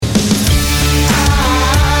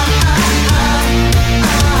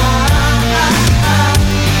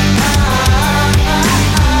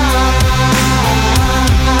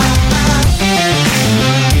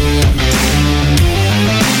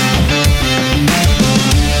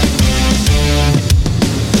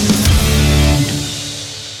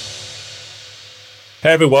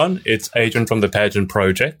Hey everyone, it's Adrian from the Pageant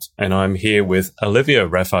Project, and I'm here with Olivia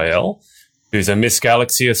Raffaele, who's a Miss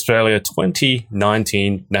Galaxy Australia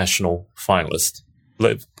 2019 national finalist.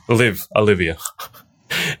 Olivia.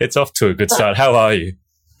 It's off to a good start. How are you?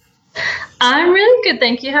 I'm really good,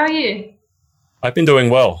 thank you. How are you? I've been doing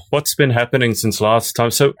well. What's been happening since last time?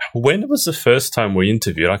 So when was the first time we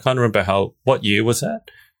interviewed? I can't remember what year was that?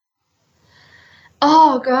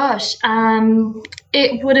 Oh gosh,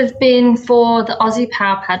 it would have been for the Aussie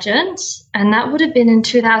Power pageant, and that would have been in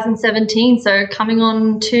 2017. So coming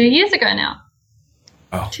on 2 years ago now.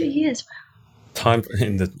 Oh, 2 years. Time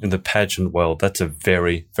in the pageant world. That's a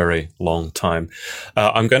very, very long time.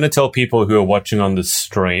 I'm going to tell people who are watching on the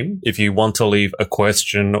stream, if you want to leave a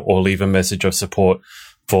question or leave a message of support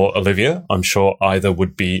for Olivia, I'm sure either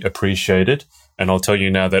would be appreciated. And I'll tell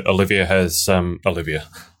you now that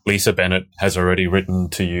Lisa Bennett has already written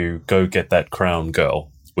to you, "Go get that crown,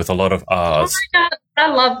 girl," with a lot of R's. Oh my God, I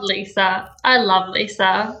love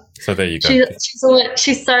Lisa. So there you go.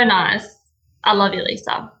 She's so nice. I love you,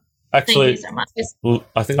 Lisa. Actually, thank you so much.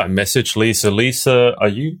 I think I messaged Lisa. Lisa, are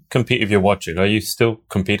you if you're watching, are you still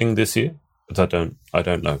competing this year? Because I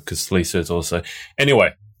don't know, because Lisa is also.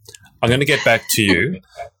 Anyway, I'm going to get back to you.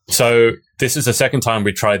 So this is the second time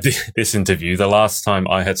we tried this interview. The last time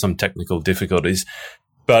I had some technical difficulties.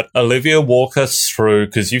 But Olivia, walk us through,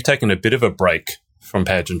 because you've taken a bit of a break from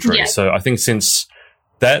pageantry. Yeah. So I think since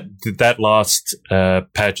that last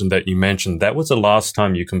pageant that you mentioned, that was the last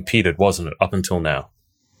time you competed, wasn't it, up until now?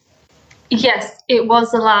 Yes, it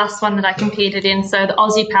was the last one that I competed in. So the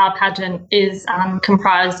Aussie Power pageant is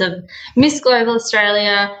comprised of Miss Global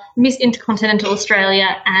Australia, Miss Intercontinental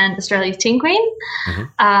Australia, and Australia's Teen Queen. Mm-hmm.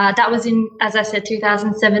 That was in, as I said,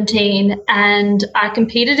 2017, and I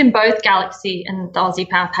competed in both Galaxy and the Aussie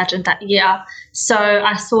Power pageant that year. So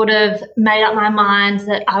I sort of made up my mind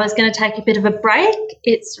that I was going to take a bit of a break.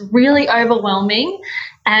 It's really overwhelming,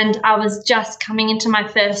 and I was just coming into my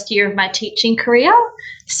first year of my teaching career.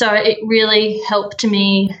 So it really helped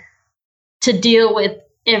me to deal with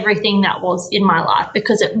everything that was in my life,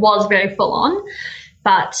 because it was very full on.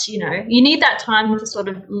 But, you need that time to sort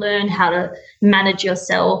of learn how to manage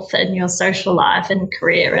yourself and your social life and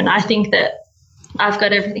career. And I think that I've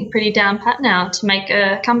got everything pretty down pat now to make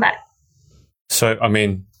a comeback. So, I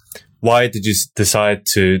mean, why did you decide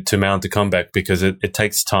to mount a comeback? Because it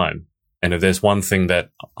takes time. And if there's one thing that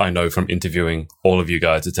I know from interviewing all of you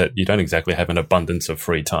guys, it's that you don't exactly have an abundance of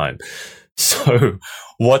free time. So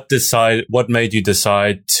what made you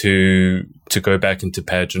decide to go back into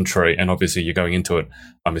pageantry? And obviously you're going into it,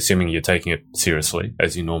 I'm assuming you're taking it seriously,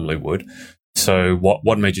 as you normally would. So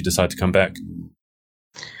what made you decide to come back?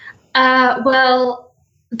 Well,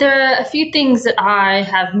 there are a few things that I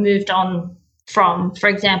have moved on from. For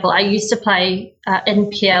example, I used to play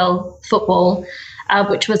NPL football,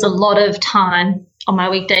 which was a lot of time on my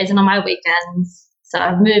weekdays and on my weekends. So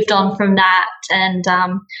I've moved on from that. And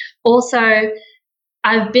also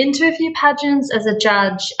I've been to a few pageants as a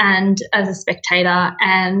judge and as a spectator.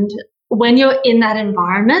 And when you're in that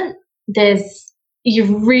environment,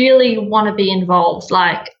 you really want to be involved.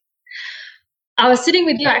 Like, I was sitting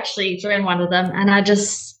with you actually during one of them, and I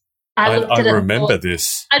remember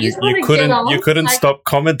this. You couldn't like, stop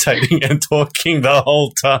commentating and talking the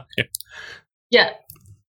whole time. Yeah,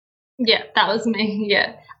 that was me.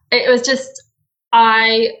 Yeah, it was just,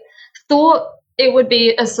 I thought it would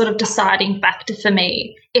be a sort of deciding factor for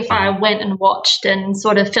me if I went and watched and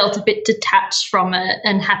sort of felt a bit detached from it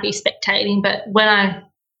and happy spectating. But when I,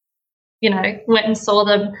 went and saw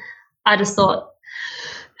them, I just thought,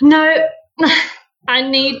 no,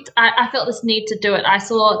 I felt this need to do it. I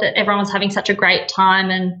saw that everyone was having such a great time,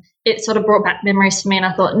 and it sort of brought back memories for me. And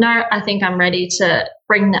I thought, no, I think I'm ready to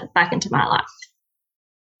bring that back into my life.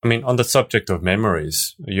 I mean, on the subject of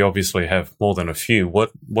memories, you obviously have more than a few.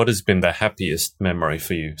 What has been the happiest memory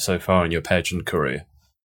for you so far in your pageant career?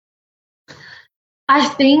 I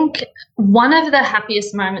think one of the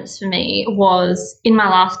happiest moments for me was in my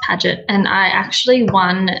last pageant, and I actually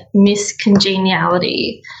won Miss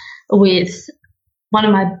Congeniality with one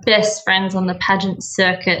of my best friends on the pageant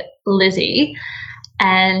circuit, Lizzie,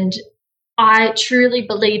 and I truly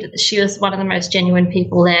believed that she was one of the most genuine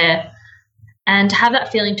people there. And to have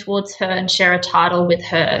that feeling towards her and share a title with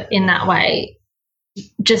her in that way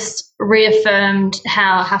just reaffirmed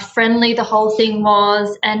how friendly the whole thing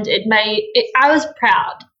was, and I was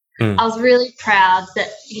proud. I was really proud that,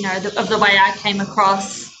 of the way I came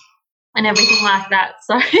across and everything like that.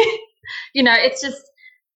 So, it's just,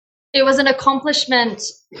 it was an accomplishment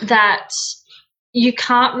that you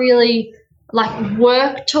can't really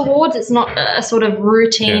work towards. It's not a sort of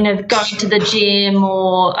routine of going to the gym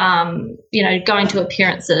or going to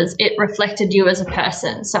appearances. It reflected you as a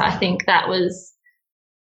person. So I think that was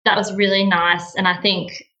really nice, and I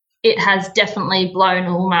think it has definitely blown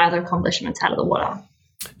all my other accomplishments out of the water.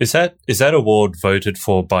 Is that award voted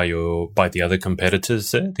for by the other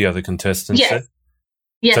competitors there, the other contestants there?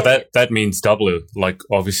 Yes. So that means double. Like,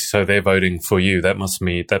 obviously, so they're voting for you. That must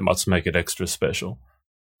make it extra special.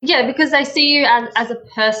 Yeah, because they see you as a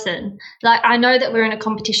person. Like, I know that we're in a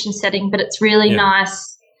competition setting, but it's really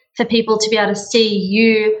nice for people to be able to see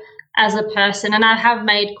you as a person. And I have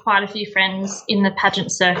made quite a few friends in the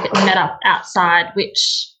pageant circuit and met up outside,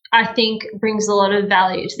 which I think brings a lot of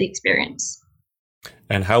value to the experience.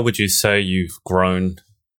 And how would you say you've grown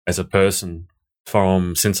as a person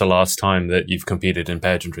since the last time that you've competed in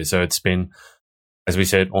pageantry? So it's been, as we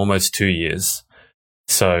said, almost 2 years.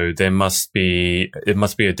 So it must be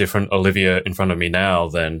a different Olivia in front of me now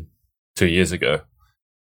than 2 years ago.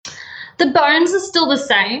 The bones are still the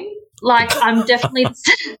same. Like, I'm definitely.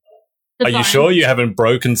 Are you sure you haven't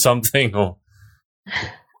broken something or?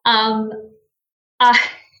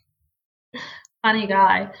 Funny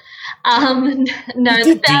guy. No,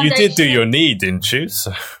 you did do your knee, didn't you?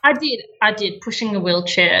 So. I did. Pushing a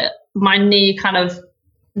wheelchair, my knee kind of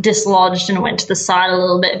dislodged and went to the side a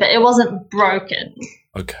little bit, but it wasn't broken.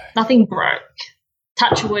 Okay. Nothing broke.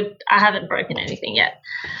 Touch wood, I haven't broken anything yet.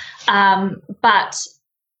 But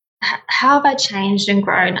how have I changed and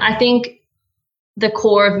grown? I think the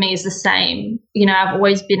core of me is the same. You know, I've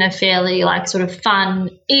always been a fairly sort of fun,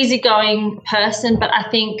 easygoing person, but I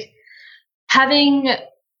think having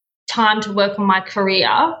time to work on my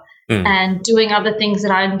career and doing other things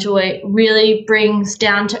that I enjoy really brings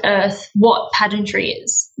down to earth what pageantry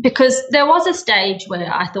is. Because there was a stage where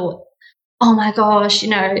I thought, oh my gosh,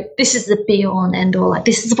 this is the be all and end all. Like,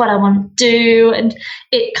 this is what I want to do. And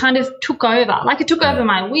it kind of took over. Like, it took over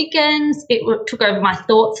my weekends. It took over my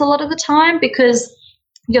thoughts a lot of the time because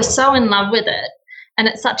you're so in love with it. And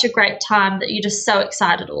it's such a great time that you're just so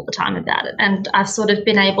excited all the time about it. And I've sort of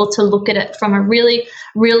been able to look at it from a really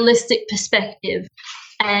realistic perspective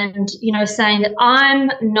and, saying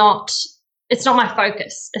that it's not my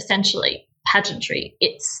focus, essentially, pageantry.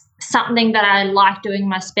 It's something that I like doing in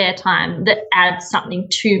my spare time that adds something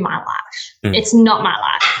to my life. It's not my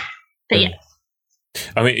life. But yeah.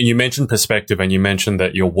 I mean, you mentioned perspective and you mentioned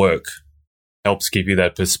that your work helps give you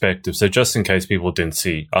that perspective. So just in case people didn't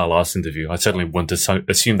see our last interview, I certainly want to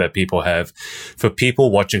assume that people have. For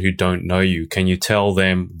people watching who don't know you, can you tell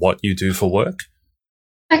them what you do for work?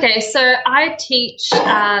 Okay, so I teach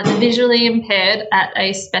the visually impaired at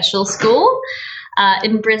a special school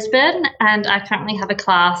in Brisbane, and I currently have a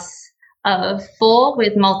class of 4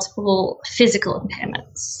 with multiple physical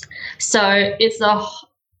impairments. So it's a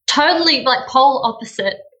totally polar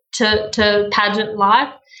opposite to pageant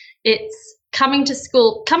life. It's coming to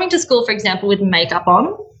school, for example, with makeup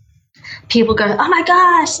on. People go, oh my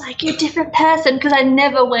gosh, you're a different person, because I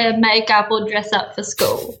never wear makeup or dress up for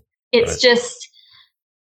school. It's just,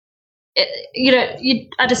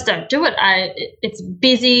 I just don't do it. It's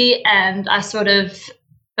busy, and I sort of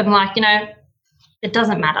am like, it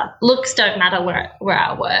doesn't matter. Looks don't matter where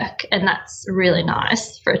I work, and that's really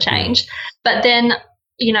nice for a change. But then,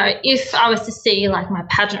 if I was to see my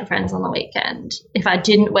pageant friends on the weekend, if I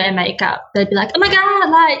didn't wear makeup, they'd be like, oh my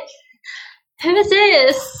God, who is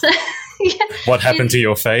this? What happened to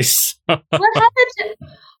your face? What happened to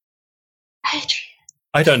Adrian?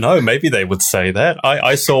 I don't know. Maybe they would say that.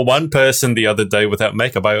 I saw one person the other day without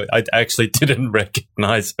makeup. I actually didn't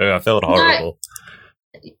recognize her. I felt horrible.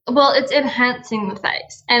 No, well, it's enhancing the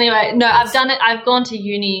face. Anyway, no, I've done it. I've gone to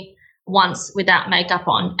uni once without makeup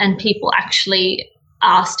on, and people actually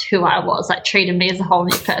asked who I was, treated me as a whole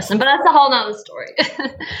new person. But that's a whole nother story.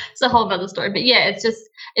 It's a whole nother story. But yeah,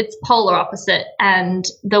 it's polar opposite. And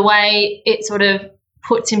the way it sort of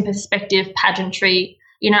puts in perspective pageantry,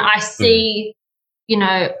 I see,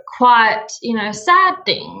 quite, sad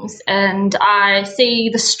things, and I see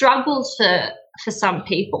the struggles for some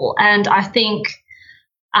people. And I think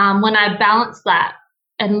when I balance that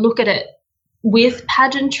and look at it with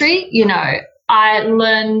pageantry, I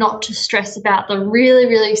learn not to stress about the really,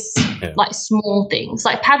 really small things.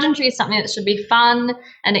 Pageantry is something that should be fun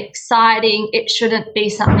and exciting. It shouldn't be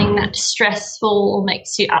something that's stressful or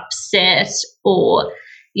makes you upset or,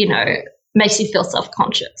 makes you feel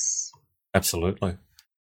self-conscious. Absolutely.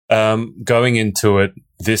 Going into it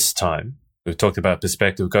this time, we've talked about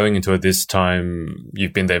perspective. Going into it this time,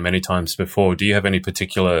 you've been there many times before. Do you have any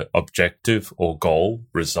particular objective or goal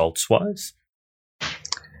results-wise?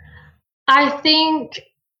 I think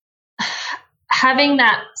having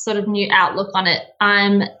that sort of new outlook on it,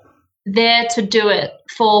 I'm there to do it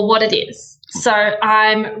for what it is. So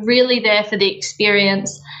I'm really there for the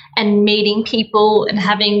experience and meeting people and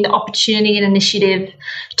having the opportunity and initiative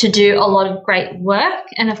to do a lot of great work.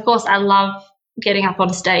 And, of course, I love getting up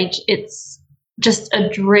on stage. It's just a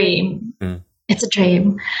dream. It's a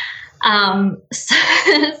dream. So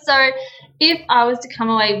if I was to come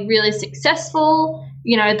away really successful,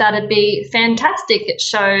 that'd be fantastic. It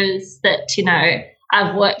shows that,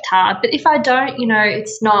 I've worked hard. But if I don't,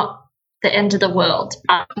 it's not the end of the world.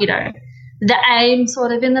 But, the aim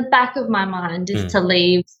sort of in the back of my mind is to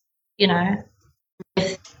leave,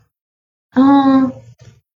 with, I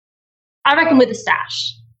reckon with a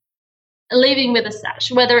stash. Leaving with a stash,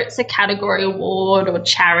 whether it's a category award or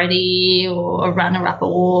charity or a runner-up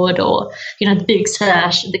award or, the big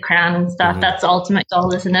stash, the crown and stuff. That's the ultimate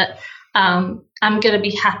goal, isn't it? I'm going to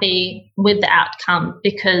be happy with the outcome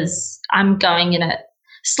because I'm going in it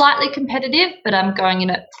slightly competitive, but I'm going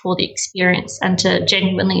in it for the experience and to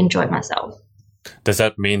genuinely enjoy myself. Does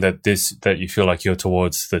that mean that you feel like you're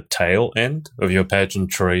towards the tail end of your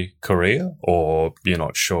pageantry career, or you're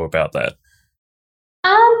not sure about that?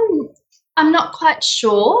 I'm not quite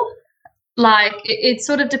sure. Like, it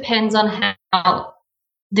sort of depends on how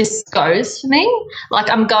this goes for me. Like,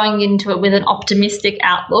 I'm going into it with an optimistic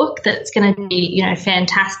outlook that it's going to be,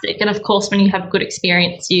 fantastic. And, of course, when you have good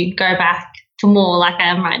experience, you go back for more like I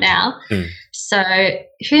am right now. So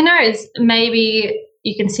who knows? Maybe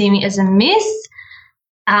you can see me as a miss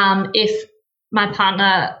if my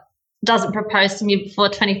partner doesn't propose to me before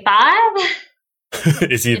 25.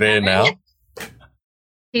 Is he there now?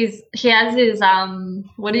 He has his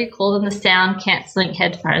what do you call them, the sound cancelling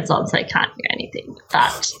headphones on, so he can't hear anything.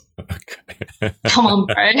 But come on,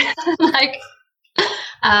 bro.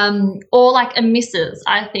 Or like a missus.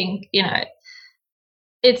 I think,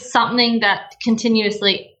 it's something that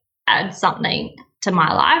continuously adds something to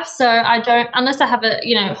my life. So I don't, unless I have a,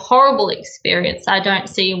 horrible experience, I don't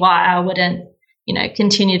see why I wouldn't,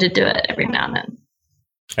 continue to do it every now and then.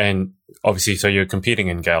 And obviously, so you're competing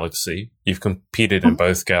in Galaxy. You've competed in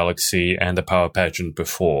both Galaxy and the Power Pageant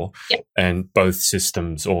before, and both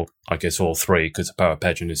systems, or I guess all three, because the Power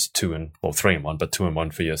Pageant is 3 in 1, but 2 in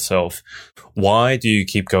 1 for yourself. Why do you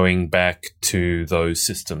keep going back to those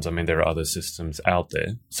systems? I mean, there are other systems out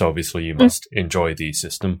there, so obviously you must enjoy the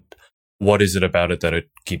system. What is it about it that it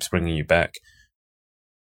keeps bringing you back?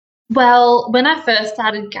 Well, when I first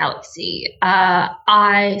started Galaxy,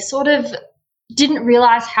 I sort of didn't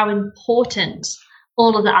realise how important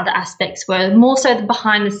all of the other aspects were, more so the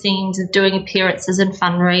behind the scenes of doing appearances and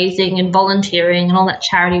fundraising and volunteering and all that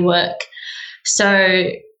charity work. So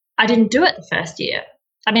I didn't do it the first year.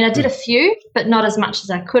 I mean, I did a few, but not as much as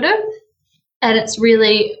I could have. And it's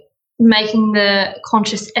really making the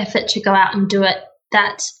conscious effort to go out and do it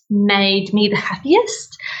that made me the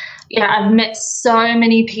happiest. I've met so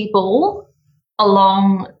many people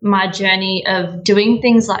along my journey of doing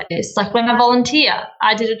things like this. Like when I volunteer,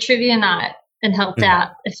 I did a trivia night and helped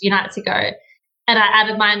out a few nights ago, and I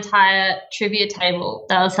added my entire trivia table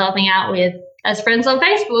that I was helping out with as friends on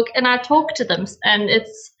Facebook, and I talked to them, and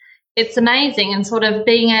it's amazing. And sort of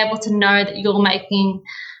being able to know that you're making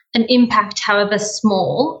an impact, however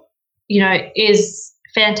small, is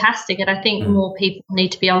fantastic. And I think more people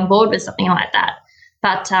need to be on board with something like that.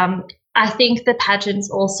 But I think the pageants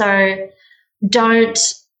also don't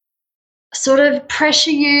sort of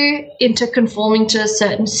pressure you into conforming to a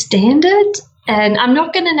certain standard. And I'm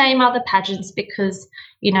not going to name other pageants because,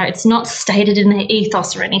 it's not stated in their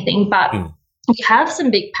ethos or anything, but you have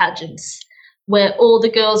some big pageants where all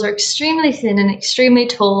the girls are extremely thin and extremely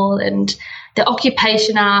tall, and the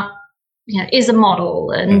occupation is a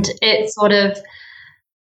model. And it's sort of,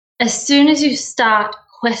 as soon as you start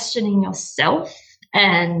questioning yourself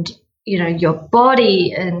and your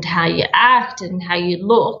body and how you act and how you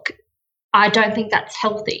look, I don't think that's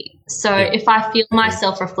healthy. So if I feel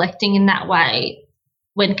myself reflecting in that way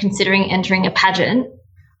when considering entering a pageant,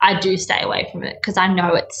 I do stay away from it because I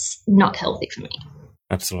know it's not healthy for me.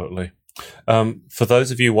 Absolutely. For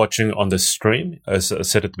those of you watching on the stream, as I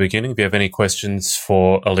said at the beginning, if you have any questions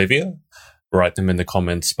for Olivia, write them in the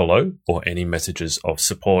comments below, or any messages of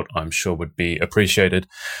support, I'm sure would be appreciated.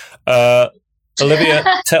 Olivia,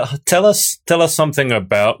 tell us something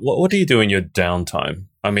about what do you do in your downtime?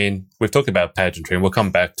 I mean, we've talked about pageantry, and we'll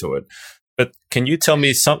come back to it. But can you tell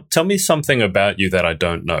me something about you that I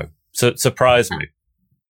don't know? So surprise me.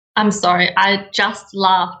 I'm sorry, I just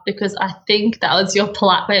laughed because I think that was your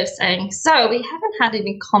polite way of saying, so we haven't had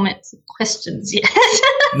any comments or questions yet.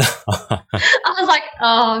 I was like,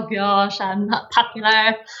 oh gosh, I'm not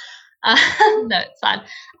popular. No, it's fine.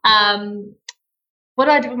 what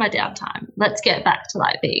do I do with my downtime? Let's get back to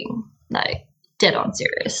like being like dead on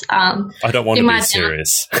serious. I don't want to be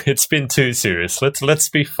serious. It's been too serious. Let's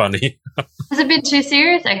be funny. Has it been too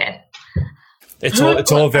serious? Okay. It's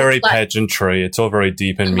all very pageantry. It's all very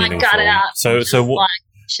deep and meaningful. Cut it out. So like,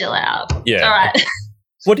 chill out. Yeah. All right.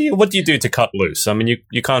 What do you do to cut loose? I mean,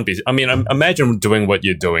 you can't be. I mean, imagine doing what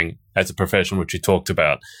you're doing as a profession, which you talked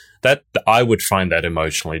about. That I would find that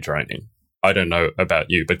emotionally draining. I don't know about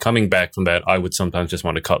you, but coming back from that, I would sometimes just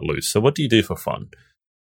want to cut loose. So, what do you do for fun?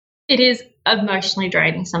 It is emotionally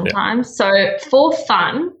draining sometimes. Yeah. So, for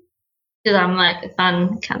fun, because I'm like a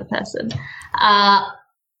fun kind of person, I'll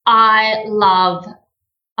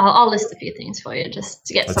list a few things for you just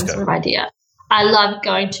to get some sort of idea. I love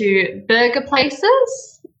going to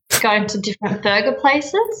going to different burger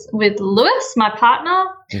places with Lewis, my partner.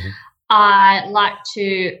 Mm-hmm. I like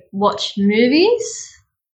to watch movies.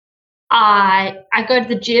 I go to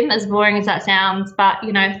the gym, as boring as that sounds, but,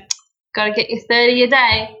 got to get your 30 a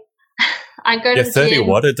day. I go to the 30 gym.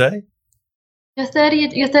 What a day? Your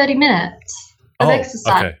 30 minutes of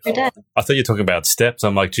exercise every day. I thought you were talking about steps.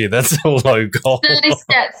 I'm like, gee, that's a low goal. 30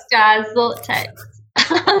 steps, guys, is all it takes.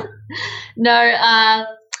 No,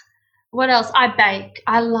 what else? I bake.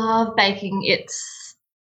 I love baking. It's,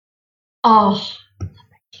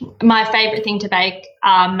 my favourite thing to bake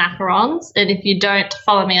are macarons. And if you don't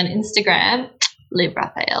follow me on Instagram, live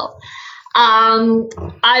Raffaele.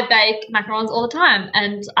 I bake macarons all the time,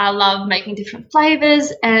 and I love making different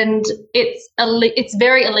flavours, and it's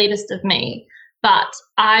very elitist of me, but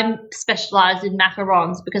I'm specialised in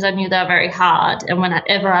macarons because I knew they were very hard, and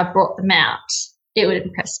whenever I brought them out, it would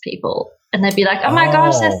impress people. And they'd be like, oh, my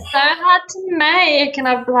gosh, they're so hard to make. And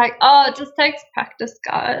I'd be like, it just takes practice,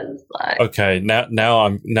 guys. Like, okay, now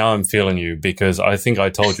I'm feeling you, because I think I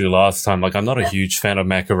told you last time, like, I'm not a huge fan of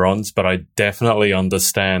macarons, but I definitely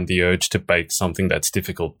understand the urge to bake something that's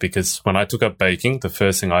difficult, because when I took up baking, the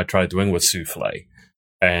first thing I tried doing was souffle.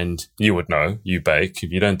 And you would know, you bake,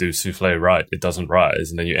 if you don't do souffle right, it doesn't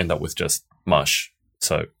rise, and then you end up with just mush.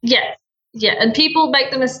 So yeah, and people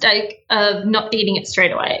make the mistake of not eating it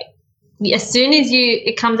straight away. As soon as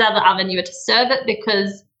it comes out of the oven, you have to serve it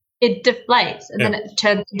because it deflates, and then it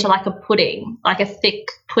turns into like a pudding, like a thick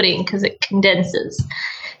pudding, because it condenses.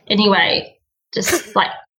 Anyway, just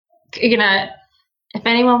like, if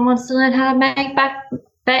anyone wants to learn how to make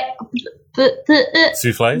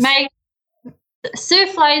souffles, make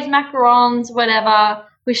souffles, macarons, whatever,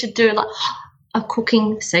 we should do like a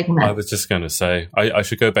cooking segment. I was just going to say, I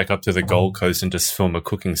should go back up to the Gold Coast and just film a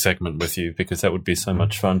cooking segment with you, because that would be so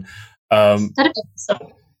much fun.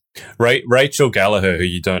 Rachel Gallagher, who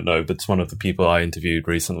you don't know, but it's one of the people I interviewed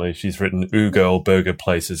recently, she's written, "Ooh Girl, burger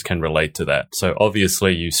places can relate to that." So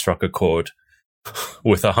obviously you struck a chord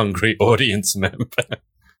with a hungry audience member.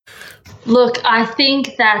 Look, I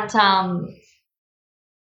think that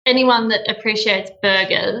anyone that appreciates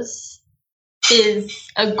burgers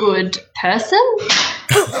is a good person.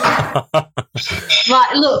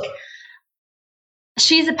 Right, look.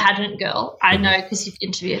 She's a pageant girl, I know, because you've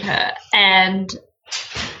interviewed her, and,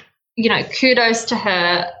 kudos to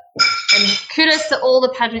her, and kudos to all the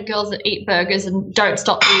pageant girls that eat burgers and don't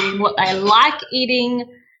stop eating what they like eating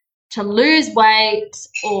to lose weight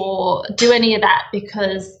or do any of that,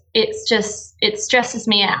 because it stresses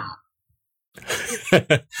me out.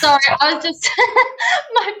 Sorry, I was just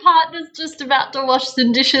my partner's just about to wash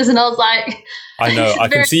some dishes, and I was like, I know, I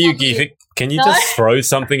can see you giving. Can you just throw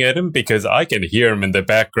something at him? Because I can hear him in the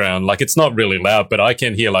background. Like, it's not really loud, but I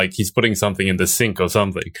can hear like he's putting something in the sink or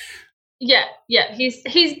something. Yeah. He's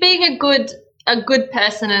being a good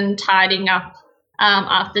person and tidying up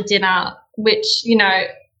after dinner, which,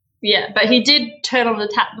 but he did turn on the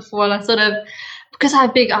tap before, and I sort of, because I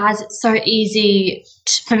have big eyes, it's so easy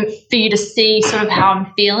for you to see sort of how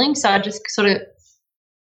I'm feeling. So I just sort of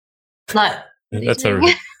like, that's a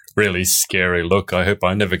really scary look. I hope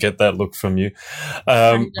I never get that look from you.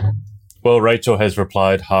 Well, Rachel has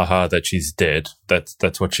replied, haha, that she's dead.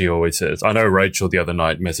 That's what she always says. I know Rachel the other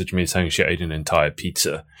night messaged me saying she ate an entire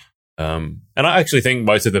pizza. And I actually think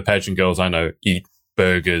most of the pageant girls I know eat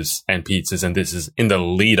burgers and pizzas, and this is in the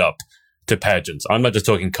lead up to pageants. I'm not just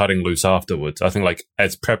talking cutting loose afterwards. I think like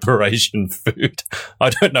as preparation food. I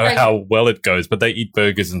don't know how well it goes, but they eat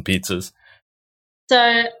burgers and pizzas.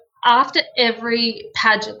 So after every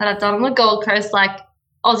pageant that I've done on the Gold Coast, like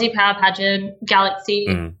Aussie Power Pageant, Galaxy,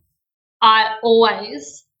 I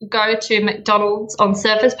always go to McDonald's on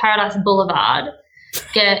Surfers Paradise Boulevard,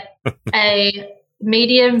 get a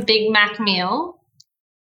medium Big Mac meal,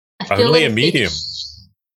 a fillet of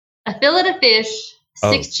fish,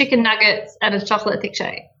 6 chicken nuggets, and a chocolate thick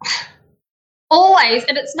shake. Always.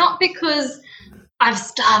 And it's not because I've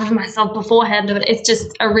starved myself beforehand, but it's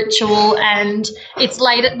just a ritual, and it's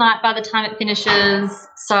late at night by the time it finishes.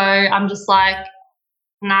 So I'm just like,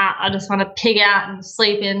 nah, I just want to pig out and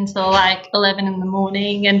sleep until like 11 in the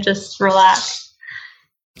morning and just relax.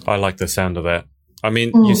 I like the sound of that. I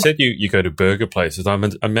mean, you said you go to burger places. I'm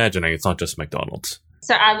imagining it's not just McDonald's.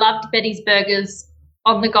 So I loved Betty's Burgers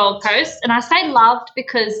on the Gold Coast, and I say loved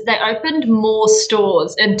because they opened more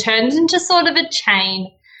stores and turned into sort of a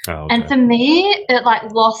chain. Oh, okay. And for me, it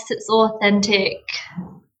like lost its authentic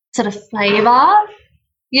sort of flavour.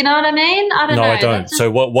 You know what I mean? I don't know. No, I don't. So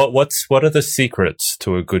what are the secrets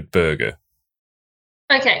to a good burger?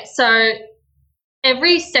 Okay, so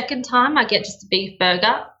every second time I get just a beef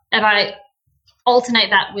burger, and I alternate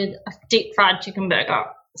that with a deep fried chicken burger.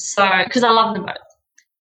 So because I love them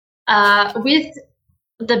both. With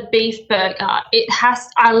the beef burger,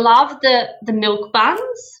 I love the milk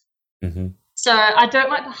buns. Mm-hmm. So I don't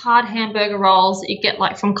like the hard hamburger rolls that you get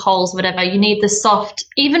like from Coles, whatever. You need the soft,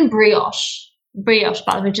 even brioche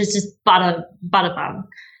butter, which is just butter bun.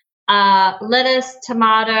 Lettuce,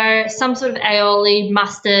 tomato, some sort of aioli,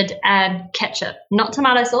 mustard, and ketchup. Not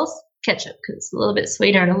tomato sauce, ketchup, because it's a little bit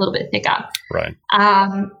sweeter and a little bit thicker. Right.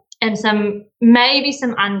 And maybe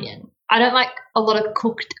some onion. I don't like a lot of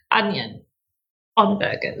cooked onion on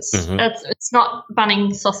burgers. Mm-hmm. It's not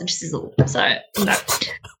Bunnings sausage sizzle. So no.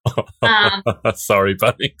 Sorry,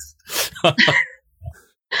 Bunnings.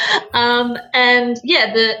 And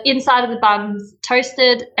yeah, the inside of the bun's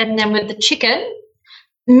toasted, and then with the chicken,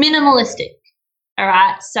 minimalistic. All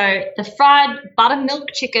right. So the fried buttermilk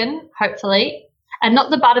chicken, hopefully, and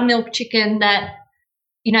not the buttermilk chicken that,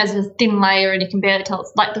 you know, is a thin layer and you can barely tell.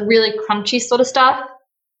 It's like the really crunchy sort of stuff.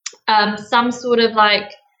 Some sort of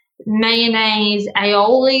like mayonnaise,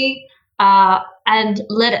 aioli, and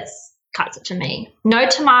lettuce cuts it for me. No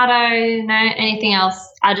tomato, no anything else.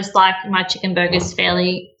 I just like my chicken burgers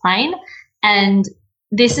fairly plain. And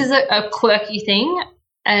this is a quirky thing,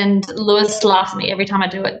 and Lewis laughs at me every time I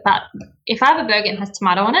do it. But if I have a burger and has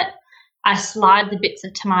tomato on it, I slide the bits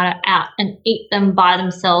of tomato out and eat them by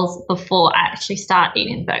themselves before I actually start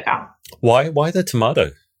eating the burger. Why the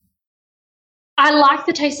tomato? I like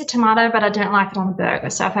the taste of tomato, but I don't like it on the burger.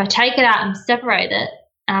 So if I take it out and separate it,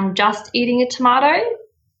 and I'm just eating a tomato,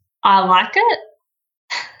 I like it.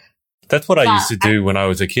 That's what I used to do when I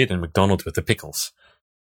was a kid in McDonald's with the pickles.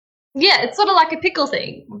 Yeah, it's sort of like a pickle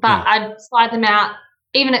thing, but I'd slide them out,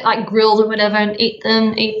 even at like grilled or whatever, and eat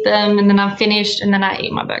them, and then I'm finished, and then I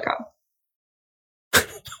eat my burger.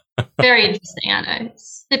 Very interesting, I know.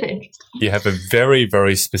 It's super interesting. You have a very,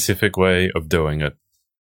 very specific way of doing it.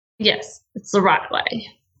 Yes, it's the right way.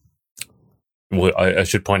 Well, I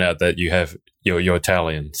should point out that you're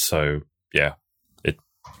Italian, so yeah, it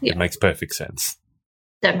makes perfect sense.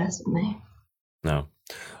 Don't mess with me. No.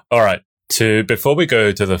 All right. Before we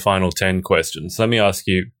go to the final 10 questions, let me ask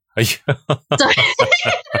you. Sorry.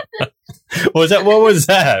 What was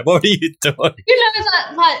that? What are you doing? You know,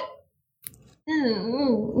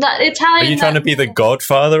 that Italian. Are you trying to be the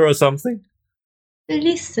Godfather or something?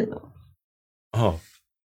 Bellissimo. Oh.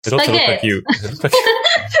 It also looked like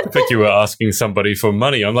you were asking somebody for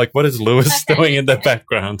money. I'm like, what is Lewis doing in the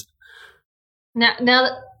background?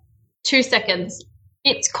 Now, 2 seconds.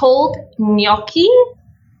 It's called gnocchi,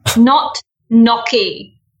 not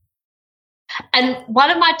gnocchi. And one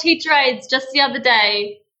of my teacher aides just the other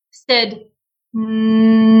day said,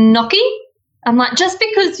 gnocchi? I'm like, just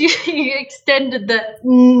because you extended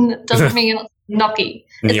the doesn't mean it's gnocchi.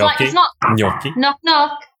 It's gnocchi? like, it's not gnocchi. Knock,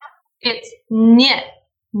 knock. It's niet.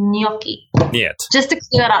 Gnocchi. Niet. Just to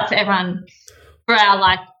clear it up for everyone, for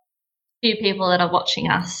our few people that are watching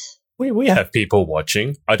us. We have people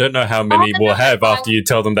watching. I don't know how many we'll have after you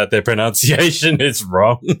tell them that their pronunciation is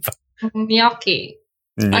wrong. Gnocchi.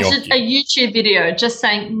 I should a YouTube video just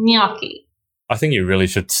saying gnocchi. I think you really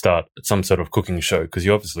should start some sort of cooking show because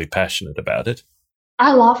you're obviously passionate about it.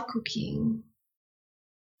 I love cooking.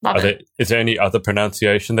 Is there any other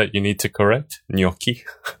pronunciation that you need to correct? Gnocchi?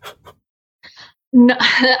 No,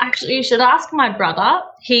 actually, you should ask my brother.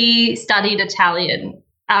 He studied Italian,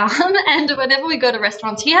 and whenever we go to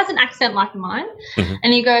restaurants, he has an accent like mine,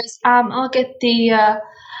 and he goes, "I'll get the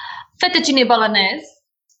fettuccine bolognese."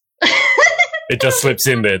 It just slips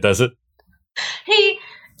in there, does it?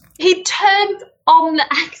 He turns on the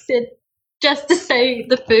accent just to say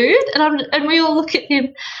the food, and we all look at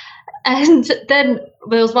him. And then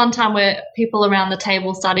there was one time where people around the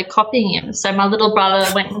table started copying him. So my little brother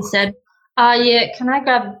went and said, yeah, can I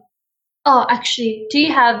grab – actually, do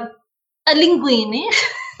you have a linguine?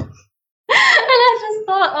 And I just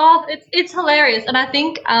thought, it's hilarious. And I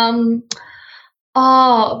think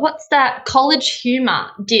Oh, what's that? College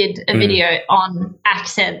Humor did a video on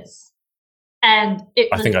accents, and it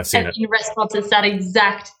I was think I've seen it. in response it's that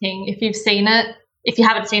exact thing. If you've seen it, if you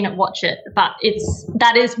haven't seen it, watch it. But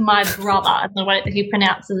that is my brother, and the way that he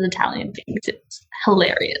pronounces Italian things, it's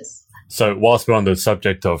hilarious. So whilst we're on the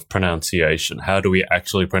subject of pronunciation, how do we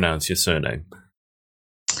actually pronounce your surname?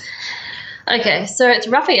 Okay, so it's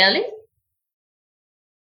Raffaele,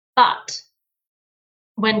 but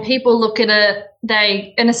when people look at it,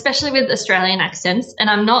 and especially with Australian accents, and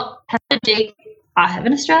I'm not pathologic, I have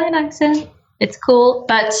an Australian accent, it's cool,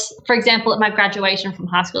 but for example, at my graduation from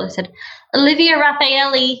high school, I said, Olivia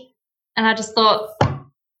Raffaele, and I just thought,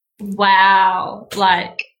 wow,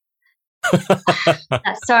 like,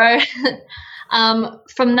 so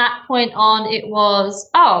from that point on, it was,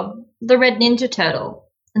 the Red Ninja Turtle.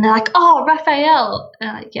 And they're like, Raphael. And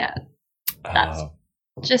I'm like, yeah, that's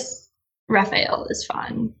just Raphael is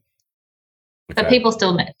fine. Okay. But people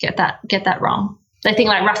still get that wrong. They think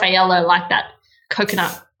like Raffaello, like that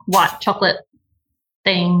coconut white chocolate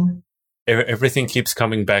thing. Everything keeps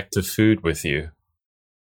coming back to food with you.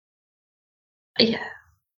 Yeah.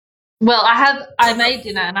 Well, I made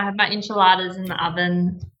dinner and I have my enchiladas in the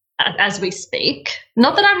oven as we speak.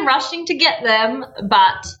 Not that I'm rushing to get them,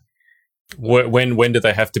 but when do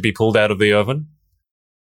they have to be pulled out of the oven?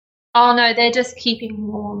 Oh no, they're just keeping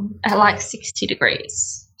warm at like 60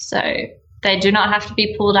 degrees. So they do not have to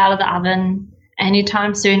be pulled out of the oven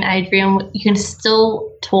anytime soon, Adrian. You can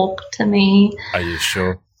still talk to me. Are you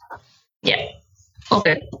sure? Yeah. All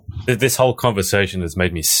good. This whole conversation has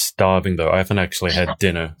made me starving, though. I haven't actually had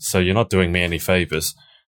dinner, so you're not doing me any favors.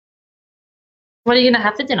 What are you going to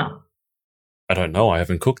have for dinner? I don't know. I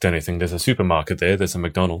haven't cooked anything. There's a supermarket there. There's a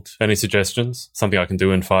McDonald's. Any suggestions? Something I can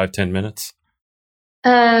do in 5-10 minutes?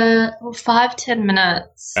 5-10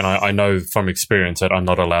 minutes. And I know from experience that I'm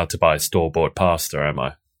not allowed to buy store-bought pasta, am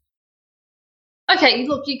I? Okay,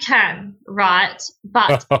 look, you can, right?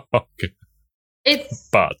 But okay.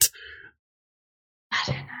 But I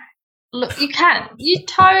don't know. Look, you can. You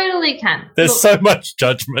totally can. There's so much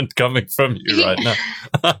judgment coming from you right now.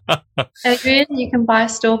 Adrian, you can buy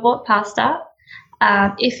store-bought pasta.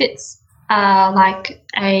 If it's like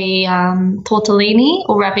a tortellini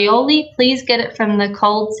or ravioli, please get it from the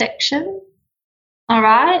cold section, all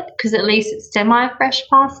right? Because at least it's semi-fresh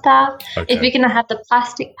pasta. Okay. If you're going to have the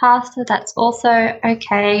plastic pasta, that's also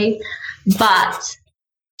okay. But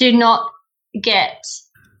do not get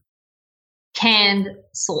canned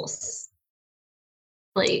sauce,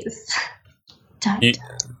 please. Don't.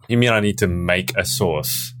 You mean I need to make a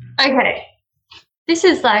sauce? Okay. This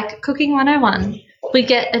is like cooking 101. We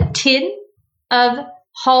get a tin of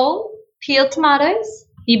whole peeled tomatoes.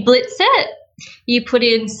 You blitz it. You put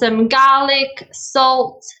in some garlic,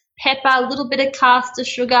 salt, pepper, a little bit of caster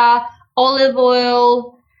sugar, olive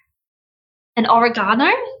oil, and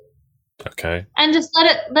oregano. Okay. And just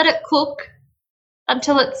let it cook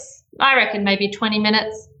until it's, I reckon, maybe 20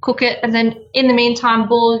 minutes. Cook it, and then in the meantime,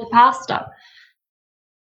 boil the pasta.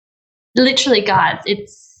 Literally, guys, it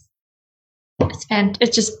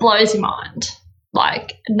just blows your mind.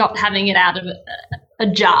 Like not having it out of a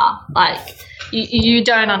jar, like you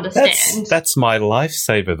don't understand. That's my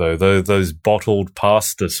lifesaver, though. Those bottled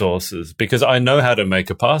pasta sauces, because I know how to make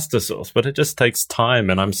a pasta sauce, but it just takes time,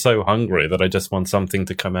 and I'm so hungry that I just want something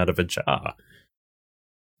to come out of a jar.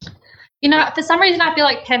 You know, for some reason, I feel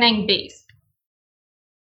like Penang beef.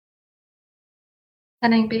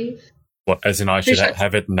 Penang beef. What, as in I should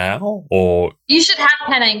have it now, or you should have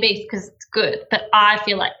Penang beef because it's good, but I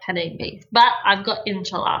feel like Penang beef. But I've got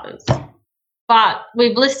enchiladas. But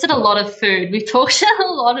we've listed a lot of food. We've talked a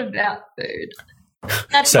lot about food.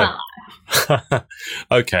 That's my life.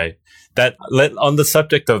 Okay. On the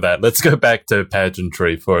subject of that, let's go back to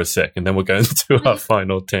pageantry for a second, then we'll go into our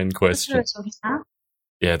final 10 questions.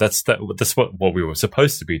 Yeah, that's what we were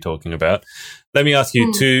supposed to be talking about. Let me ask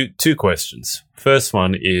you two questions. First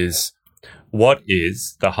one is, what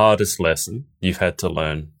is the hardest lesson you've had to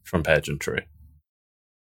learn from pageantry?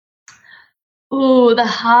 Ooh, the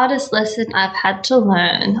hardest lesson I've had to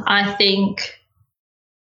learn, I think,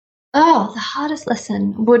 the hardest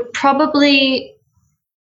lesson would probably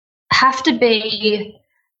have to be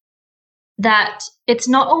that it's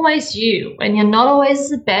not always you, and you're not always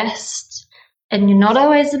the best, and you're not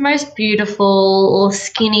always the most beautiful or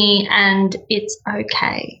skinny, and it's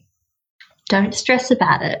okay. Don't stress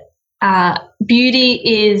about it. Beauty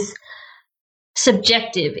is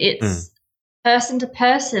subjective. It's person to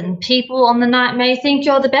person. People on the night may think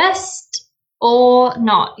you're the best or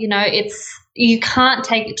not. You know, you can't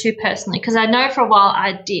take it too personally, because I know for a while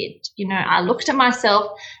I did. You know, I looked at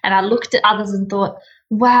myself and I looked at others and thought,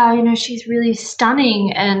 wow, you know, she's really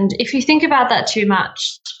stunning. And if you think about that too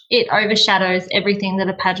much, it overshadows everything that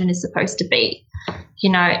a pageant is supposed to be.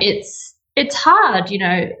 You know, it's hard, you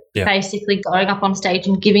know, basically going up on stage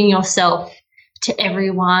and giving yourself to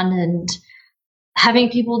everyone and having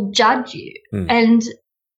people judge you. And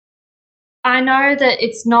I know that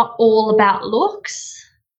it's not all about looks,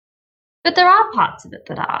 but there are parts of it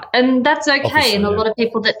that are, and that's okay. Obviously, and a lot of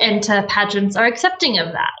people that enter pageants are accepting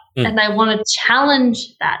of that, and they want to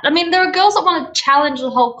challenge that. I mean, there are girls that want to challenge the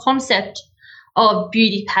whole concept of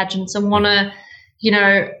beauty pageants and want to, you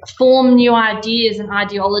know, form new ideas and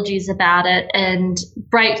ideologies about it and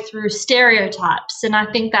break through stereotypes. And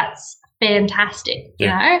I think that's fantastic, you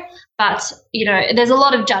know. But, you know, there's a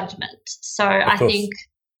lot of judgment. So I think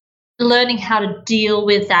learning how to deal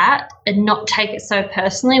with that and not take it so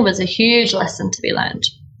personally was a huge lesson to be learned.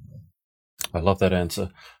 I love that answer.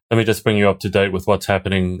 Let me just bring you up to date with what's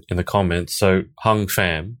happening in the comments. So Hung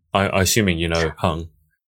Pham, I assuming you know Hung.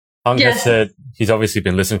 Hung has said he's obviously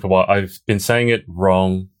been listening for a while. I've been saying it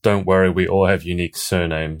wrong. Don't worry, we all have unique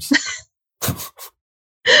surnames.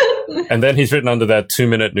 And then he's written under that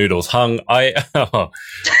 2-minute noodles. Hung,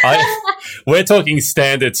 we're talking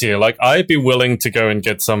standards here. Like, I'd be willing to go and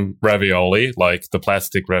get some ravioli, like the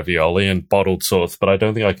plastic ravioli and bottled sauce, but I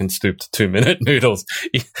don't think I can stoop to 2-minute noodles.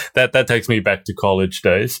 That takes me back to college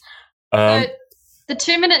days. So the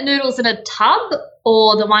 2-minute noodles in a tub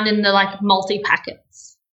or the one in the, like,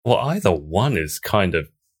 multi-packets? Well, either one is kind of,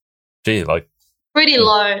 pretty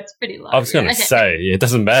low. It's pretty low. I was going to say, it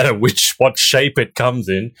doesn't matter what shape it comes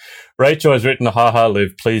in. Rachel has written, haha,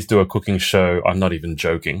 Liv, please do a cooking show. I'm not even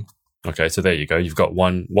joking. Okay, so there you go. You've got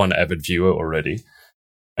one avid viewer already.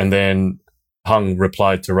 And then Hung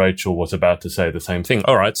replied to Rachel, was about to say the same thing.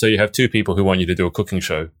 All right, so you have 2 people who want you to do a cooking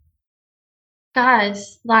show.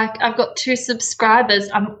 Guys, like, I've got 2 subscribers.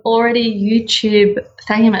 I'm already YouTube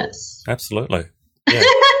famous. Absolutely. Yeah.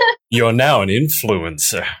 You're now an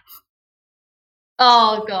influencer.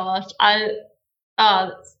 Oh gosh, I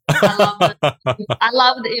love it. I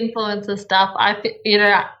love the influencer stuff. You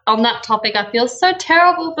know, on that topic, I feel so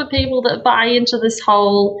terrible for people that buy into this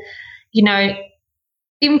whole, you know,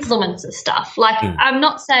 influencer stuff. Like, I'm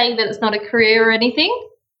not saying that it's not a career or anything.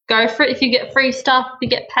 Go for it. If you get free stuff, if you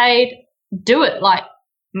get paid, do it. Like,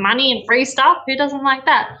 money and free stuff, who doesn't like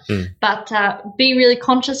that? But be really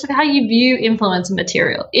conscious of how you view influencer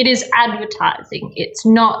material. It is advertising. It's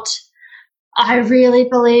not, I really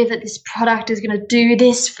believe that this product is going to do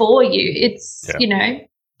this for you. It's, you know,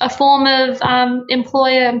 a form of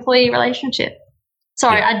employer-employee relationship.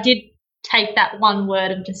 Sorry, I did take that one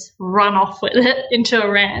word and just run off with it into a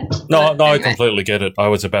rant. No, anyway. I completely get it. I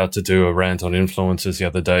was about to do a rant on influencers the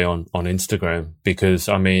other day on Instagram because,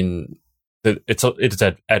 I mean, it's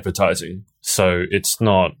advertising. So it's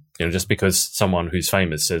not, you know, just because someone who's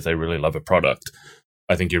famous says they really love a product,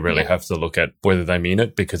 I think you really have to look at whether they mean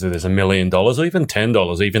it, because if there's $1 million or even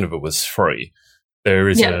 $10, even if it was free, there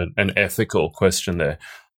is an ethical question there.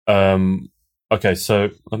 Okay, so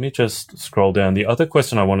let me just scroll down. The other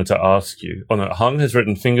question I wanted to ask you, Hung has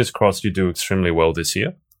written, fingers crossed you do extremely well this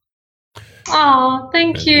year. Oh,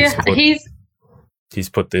 thank you. He's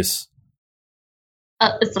put this.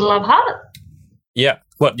 It's a love heart. Yeah.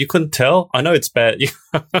 What, you couldn't tell? I know it's bad.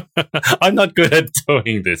 I'm not good at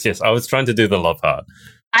doing this. Yes, I was trying to do the love heart.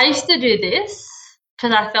 I used to do this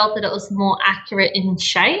because I felt that it was more accurate in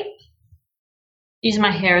shape. Use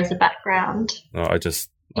my hair as a background. No, I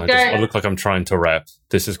look like I'm trying to rap.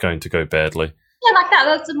 This is going to go badly. Yeah, like that.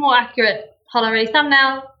 That's a more accurate. Hold on, ready?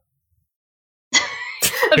 Thumbnail.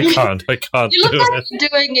 I can't you look like you're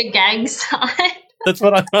doing a gang sign. That's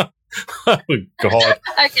what I... Oh, God.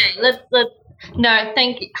 Okay, let's... No,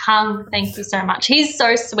 thank you, Hung. Thank you so much. He's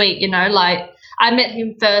so sweet, you know. Like, I met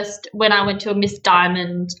him first when I went to a Miss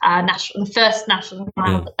Diamond the first national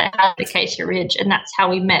final that they had at Acacia Ridge, and that's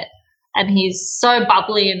how we met. And he's so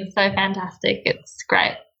bubbly and so fantastic. It's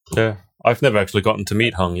great. Yeah, I've never actually gotten to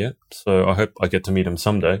meet Hung yet, so I hope I get to meet him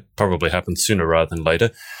someday. Probably happens sooner rather than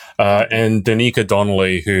later. And Danica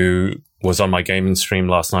Donnelly, who was on my gaming stream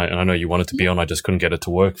last night, and I know you wanted to be on, I just couldn't get it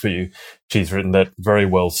to work for you. She's written that very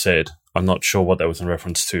well said. I'm not sure what that was in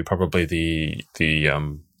reference to. Probably the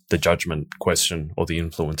judgment question or the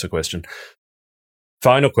influencer question.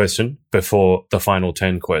 Final question before the final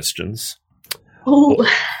 10 questions. Oh.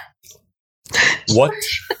 What?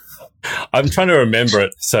 I'm trying to remember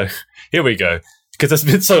it. So here we go. Because it's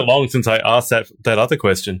been so long since I asked that other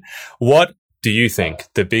question. What do you think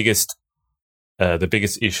the biggest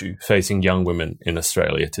issue facing young women in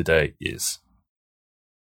Australia today is?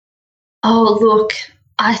 Oh, look,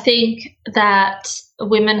 I think that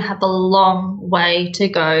women have a long way to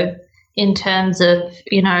go in terms of,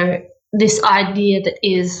 this idea that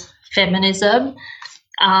is feminism.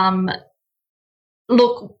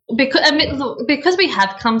 Because we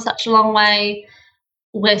have come such a long way,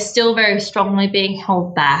 we're still very strongly being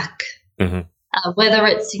held back, whether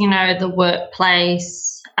it's, the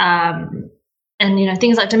workplace and,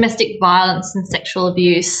 things like domestic violence and sexual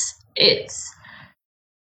abuse. It's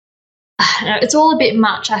all a bit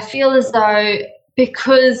much. I feel as though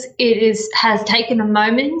because has taken a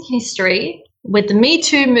moment in history with the Me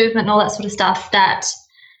Too movement and all that sort of stuff that,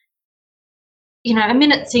 a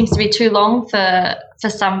minute seems to be too long for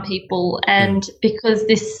some people, and because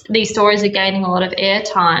these stories are gaining a lot of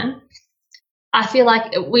airtime, I feel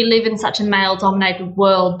like we live in such a male-dominated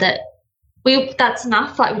world that that's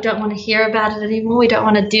enough. Like, we don't want to hear about it anymore. We don't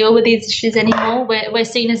want to deal with these issues anymore. We're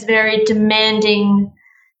seen as very demanding,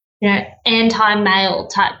 anti-male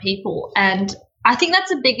type people, and I think that's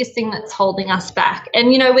the biggest thing that's holding us back. And,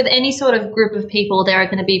 with any sort of group of people, there are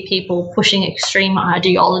going to be people pushing extreme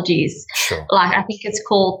ideologies. Sure. Like, I think it's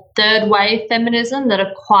called third wave feminism, that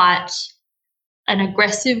are quite an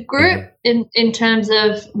aggressive group in terms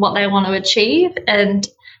of what they want to achieve. And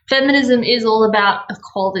feminism is all about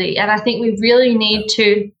equality. And I think we really need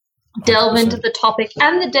to delve 100%. Into the topic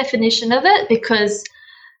and the definition of it, because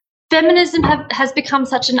feminism has become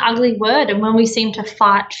such an ugly word, and when we seem to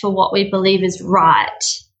fight for what we believe is right,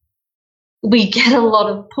 we get a lot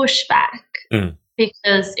of pushback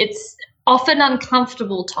because it's often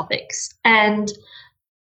uncomfortable topics. And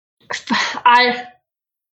I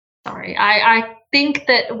think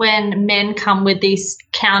that when men come with these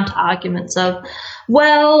counter arguments of,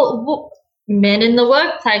 well, men in the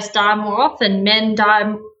workplace die more often, men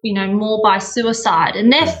die, more by suicide, and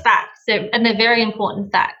they're facts. And they're very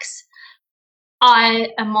important facts. I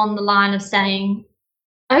am on the line of saying,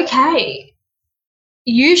 okay,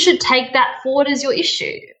 you should take that forward as your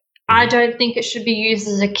issue. I don't think it should be used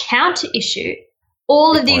as a counter issue.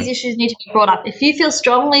 All of these issues need to be brought up. If you feel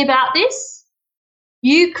strongly about this,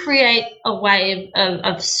 you create a way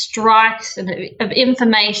of strikes and of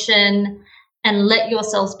information and let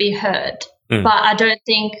yourselves be heard. But I don't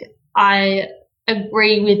think I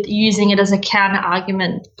agree with using it as a counter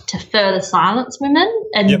argument to further silence women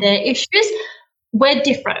and their issues. We're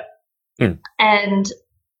different. And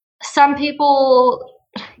some people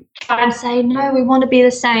try and say, no, we want to be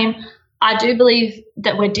the same. I do believe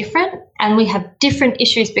that we're different and we have different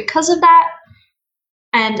issues because of that,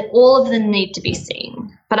 and all of them need to be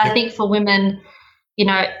seen. But I think for women,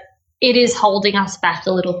 it is holding us back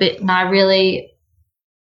a little bit, and I really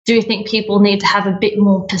do think people need to have a bit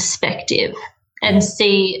more perspective and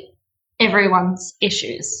see everyone's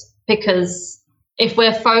issues, because if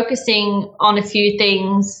we're focusing on a few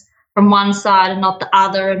things from one side and not the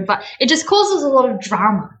other, but it just causes a lot of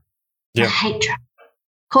drama. I hate drama.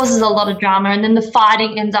 It causes a lot of drama, and then the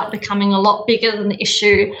fighting ends up becoming a lot bigger than the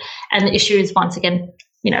issue, and the issue is once again,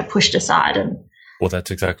 pushed aside. Well, that's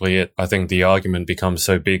exactly it. I think the argument becomes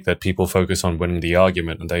so big that people focus on winning the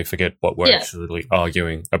argument and they forget what we're actually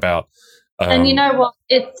arguing about. And you know what?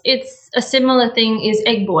 It's a similar thing is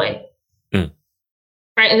egg boy.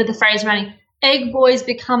 Right, with the phrase running, egg boys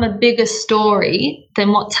become a bigger story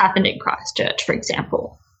than what's happened in Christchurch, for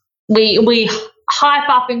example. We hype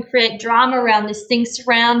up and create drama around this thing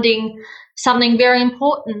surrounding something very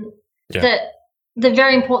important, that the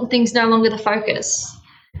very important thing's no longer the focus,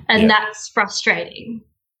 and that's frustrating.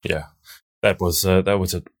 Yeah, that was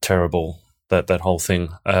a terrible that whole thing.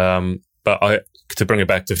 But to bring it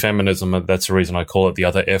back to feminism, that's the reason I call it the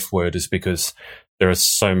other F word, is because there are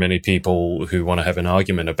so many people who want to have an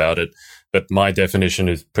argument about it. But my definition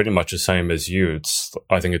is pretty much the same as you.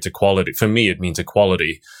 I think it's equality. For me, it means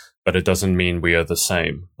equality, but it doesn't mean we are the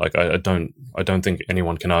same. Like, I don't think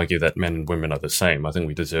anyone can argue that men and women are the same. I think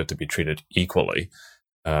we deserve to be treated equally.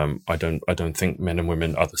 I don't think men and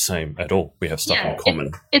women are the same at all. We have stuff in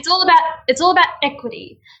common. It's all about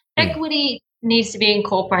equity. Equity needs to be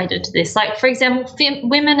incorporated to this. Like, for example,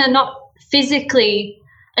 women are not physically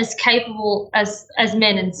as capable as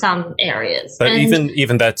men in some areas. But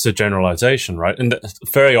even that's a generalization, right? And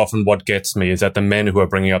very often what gets me is that the men who are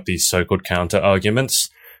bringing up these so-called counter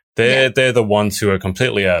arguments, they're the ones who are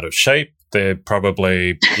completely out of shape. They're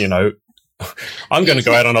probably, I'm going to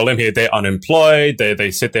go out on a limb here. They're unemployed.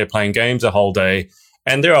 They sit there playing games a whole day.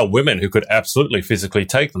 And there are women who could absolutely physically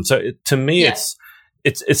take them. So to me, it's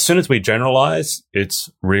as soon as we generalize, it's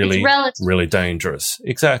really dangerous.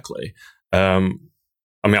 Exactly.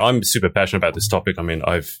 I'm super passionate about this topic.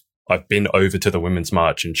 I've been over to the Women's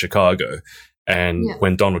March in Chicago, and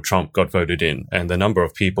when Donald Trump got voted in, and the number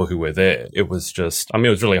of people who were there, it was just, it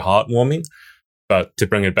was really heartwarming. But to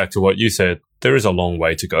bring it back to what you said, there is a long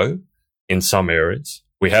way to go. in some areas.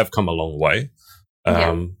 We have come a long way,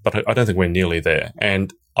 but I don't think we're nearly there.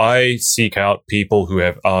 And I seek out people who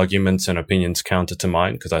have arguments and opinions counter to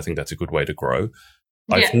mine because I think that's a good way to grow.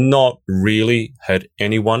 I've not really had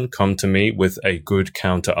anyone come to me with a good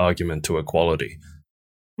counter argument to equality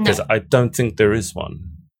because I don't think there is one.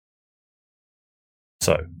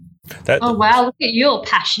 So that. Oh, wow. Look at you, all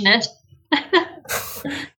passionate.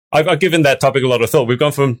 I've given that topic a lot of thought. We've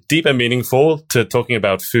gone from deep and meaningful to talking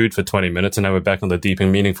about food for 20 minutes, and now we're back on the deep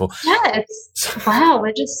and meaningful. Yeah, wow,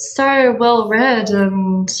 we're just so well-read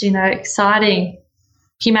and, exciting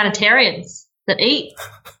humanitarians that eat.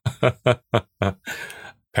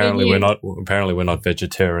 Apparently we're not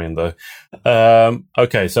vegetarian, though.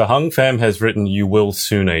 Okay, so Hung Pham has written, "You will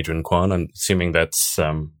soon, Adrian Kwan." I'm assuming that's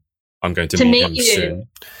I'm going to meet him soon.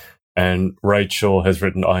 And Rachel has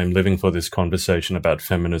written, "I am living for this conversation about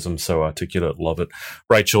feminism, so articulate, love it."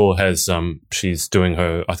 Rachel has, she's doing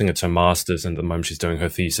I think it's her master's, and at the moment she's doing her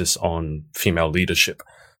thesis on female leadership.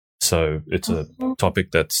 So it's a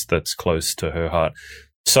topic that's close to her heart.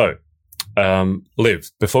 So, Liv,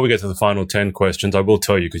 before we get to the final 10 questions, I will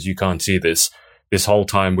tell you, because you can't see this whole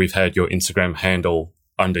time we've had your Instagram handle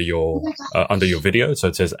under your video. So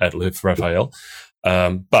it says @LivRaffaele.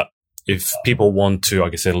 But if people want to,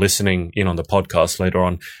 like I said, listening in on the podcast later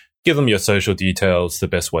on, give them your social details, the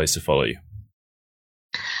best ways to follow you.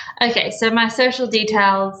 Okay, so my social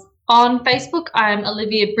details on Facebook, I'm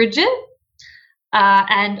Olivia Bridget.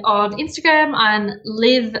 And on Instagram, I'm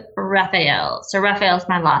Liv Raffaele. So Raffaele's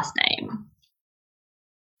my last name.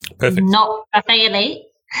 Perfect. Not Raffaele.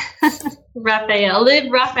 Raffaele.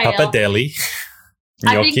 Liv Raffaele. Pappardelle.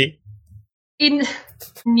 Gnocchi.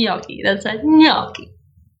 Gnocchi. That's right. Gnocchi.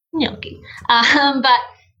 But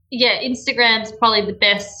yeah, Instagram's probably the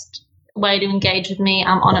best way to engage with me.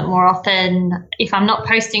 I'm on it more often. If I'm not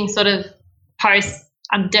posting sort of posts,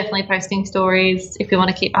 I'm definitely posting stories if you want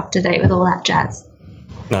to keep up to date with all that jazz.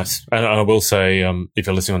 Nice. And I will say, if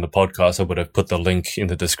you're listening on the podcast, I would have put the link in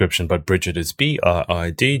the description, but Bridget is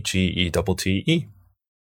BRIDGETTE.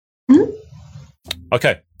 Mm-hmm.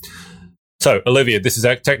 Okay. So, Olivia, this is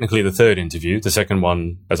technically the third interview. The second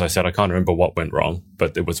one, as I said, I can't remember what went wrong,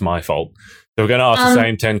 but it was my fault. So we're going to ask the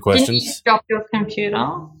same 10 questions. Did you drop your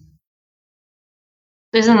computer?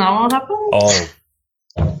 Isn't that what happened? Oh,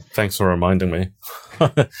 thanks for reminding me.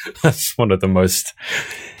 That's one of the most...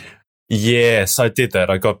 Yes, I did that.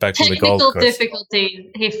 I got back from the Gold Coast. Technical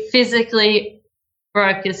difficulties. He physically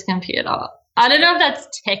broke his computer. I don't know if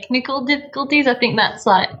that's technical difficulties. I think that's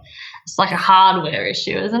it's like a hardware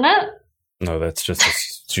issue, isn't it? No, that's just a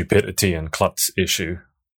stupidity and klutz issue.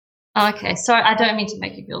 Okay, sorry, I don't mean to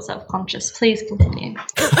make you feel self-conscious. Please continue.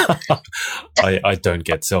 I don't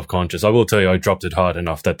get self-conscious. I will tell you, I dropped it hard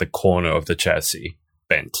enough that the corner of the chassis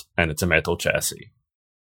bent, and it's a metal chassis.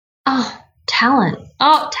 Oh, talent.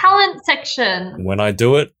 Oh, talent section. When I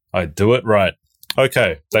do it right.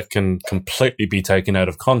 Okay, that can completely be taken out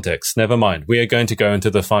of context. Never mind. We are going to go into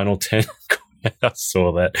the final 10. I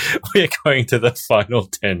saw that. We are going to the final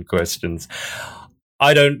 10 questions.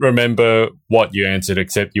 I don't remember what you answered,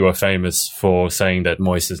 except you were famous for saying that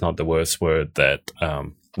moist is not the worst word. That,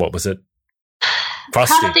 what was it?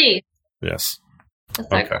 Crusty. Yes. That's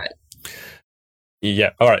so great.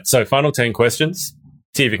 Yeah. All right. So final 10 questions.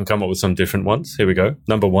 See if you can come up with some different ones. Here we go.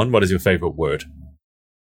 Number 1, what is your favorite word?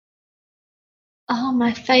 Oh,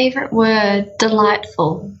 my favorite word,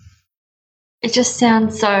 delightful. It just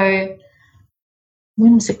sounds so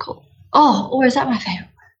whimsical. Oh, or is that my favorite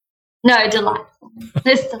word? No, delightful.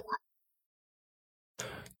 It's delightful.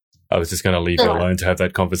 I was just going to leave you alone to have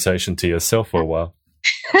that conversation to yourself for a while.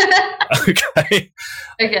 Okay.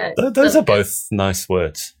 Okay. Those are both nice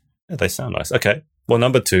words. Yeah, they sound nice. Okay. Well,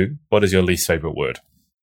 number 2, what is your least favorite word?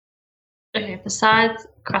 Okay, besides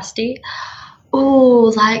crusty,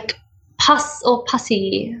 like pus or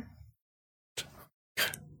pussy.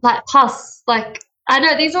 Like pus, I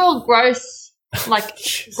know these are all gross,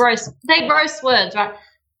 gross. They're gross words, right?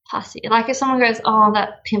 Pussy. Like if someone goes, "Oh,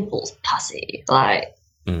 that pimple's pussy,"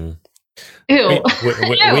 ew.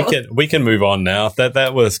 We can move on now.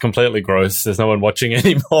 That was completely gross. There's no one watching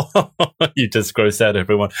anymore. You just grossed out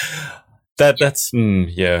everyone. That's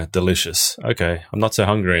delicious. Okay, I'm not so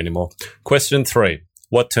hungry anymore. Question 3: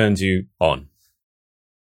 what turns you on?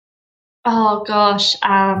 Oh gosh,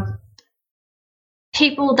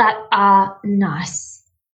 people that are nice.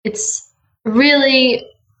 It's really,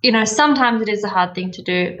 sometimes it is a hard thing to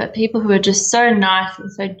do, but people who are just so nice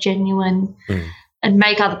and so genuine and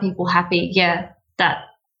make other people happy,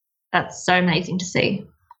 that's so amazing to see.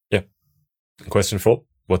 Yeah. Question 4: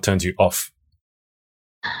 what turns you off?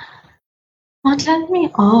 What turns me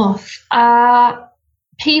off?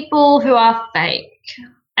 people who are fake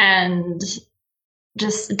and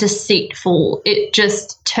just deceitful. It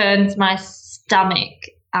just turns my stomach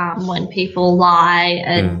when people lie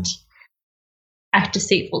and act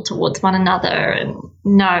deceitful towards one another. And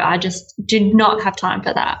no, I just do not have time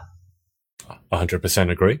for that.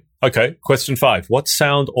 100% agree. Okay, question 5. What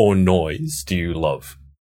sound or noise do you love?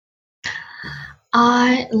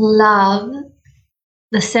 I love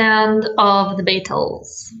the sound of the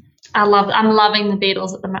Beatles. I'm loving the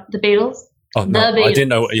Beatles at the Beatles. Oh, no, I didn't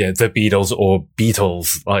know. Yeah, the Beatles or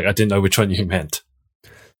Beatles. Like, I didn't know which one you meant.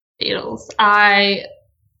 Beatles.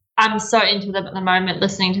 I'm so into them at the moment,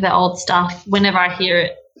 listening to their old stuff. Whenever I hear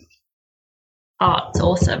it, it's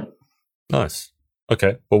awesome. Nice.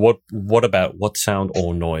 Okay. Well, what sound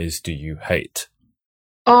or noise do you hate?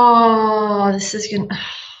 Oh, this is gonna.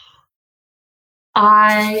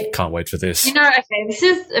 I can't wait for this. Okay, this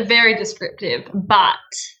is very descriptive, but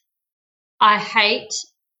I hate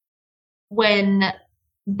when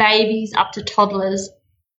babies up to toddlers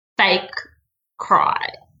fake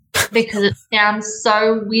cry because it sounds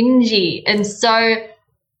so whingy and so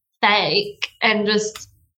fake and just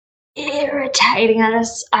irritating.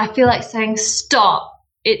 I feel like saying stop.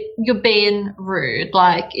 You're being rude.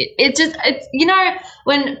 Like it's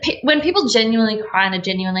when people genuinely cry and are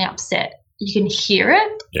genuinely upset, you can hear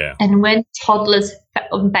it. Yeah. And when toddlers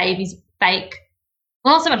or babies fake,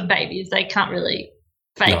 well, not so much babies, they can't really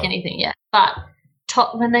fake anything yet. But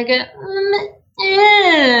when they go,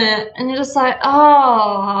 yeah, and you're just like,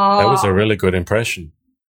 oh. That was a really good impression.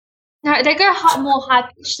 No, they go more high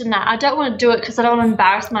pitched than that. I don't want to do it because I don't want to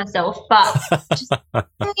embarrass myself. But just,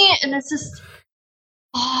 and it's just,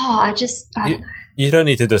 I don't know. You don't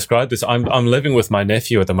need to describe this. I'm living with my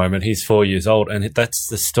nephew at the moment. He's 4 years old, and that's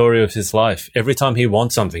the story of his life. Every time he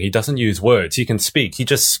wants something, he doesn't use words. He can speak. He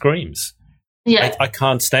just screams. Yeah. I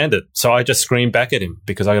can't stand it, so I just scream back at him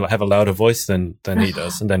because I have a louder voice than he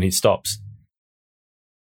does, and then he stops.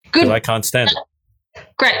 Good. Because I can't stand it.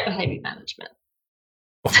 Great behaviour management.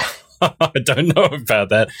 I don't know about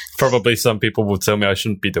that. Probably some people will tell me I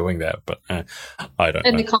shouldn't be doing that, but I don't know.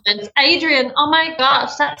 In the comments, Adrian, oh my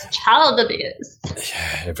gosh, that's child abuse.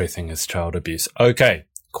 Yeah, everything is child abuse. Okay,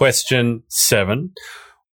 question 7.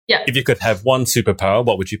 Yeah. If you could have one superpower,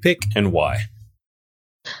 what would you pick and why?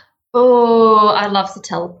 Oh, I love to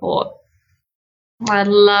teleport. I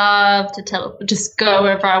love to teleport, just go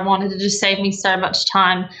wherever I wanted to, just save me so much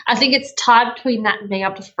time. I think it's tied between that and being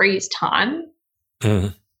able to freeze time.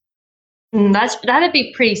 That'd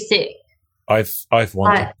be pretty sick. I'd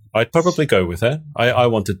probably go with that. I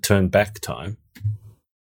want to turn back time.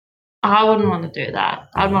 I wouldn't want to do that.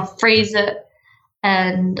 I'd want to freeze it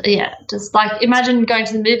and just like imagine going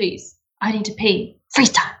to the movies. I need to pee.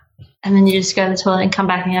 Freeze time. And then you just go to the toilet and come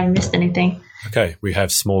back and you haven't missed anything. Okay, we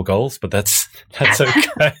have small goals, but that's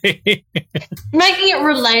okay. Making it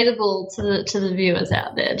relatable to the viewers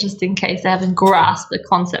out there, just in case they haven't grasped the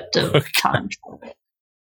concept of time travel.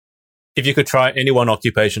 If you could try any one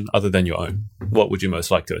occupation other than your own, what would you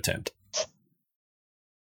most like to attempt?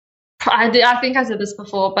 I think I said this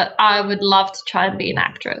before, but I would love to try and be an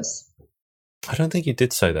actress. I don't think you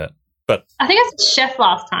did say that, but I think I said chef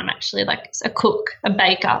last time, actually, like a cook, a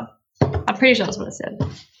baker. I'm pretty sure that's what I said.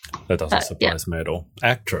 That doesn't surprise me at all.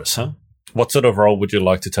 Actress, huh? What sort of role would you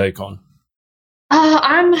like to take on?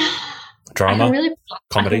 I'm drama,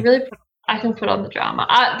 comedy. I can put on the drama.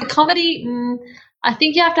 The comedy. I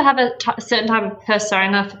think you have to have a certain type of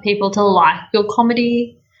persona for people to like your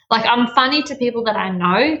comedy. Like I'm funny to people that I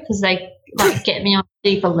know because they like get me on a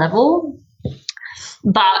deeper level.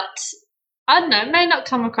 But I don't know, it may not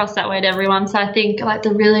come across that way to everyone. So I think like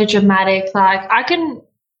the really dramatic, like I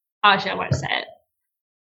won't say it.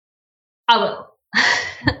 I will.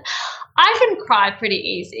 I can cry pretty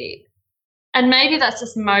easy. And maybe that's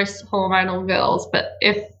just most hormonal girls, but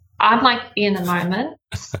if I'm like in the moment,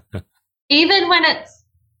 even when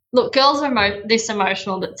girls are this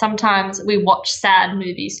emotional that sometimes we watch sad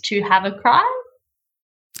movies to have a cry.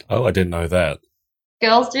 Oh, I didn't know that.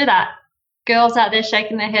 Girls do that. Girls out there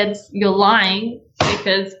shaking their heads, you're lying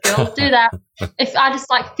because girls do that. If I just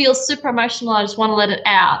like feel super emotional, I just want to let it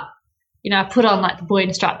out. I put on like the boy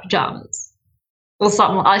in striped pajamas or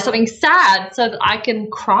something sad so that I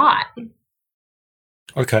can cry.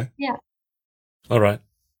 Okay. Yeah. All right.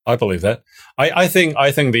 I believe that. I think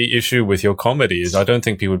the issue with your comedy is I don't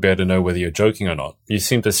think people would be able to know whether you're joking or not. You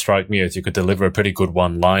seem to strike me as you could deliver a pretty good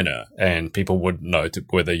one-liner and people would know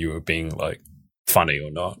whether you were being like funny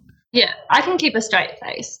or not. Yeah, I can keep a straight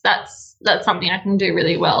face. That's something I can do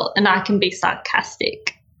really well, and I can be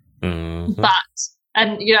sarcastic. Mm-hmm. But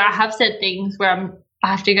I have said things where I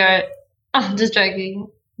have to go, oh, I'm just joking,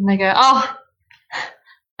 and they go, oh,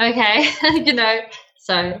 Okay,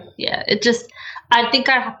 So yeah, I think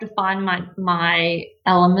I have to find my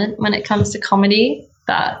element when it comes to comedy,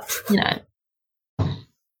 but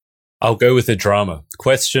I'll go with the drama.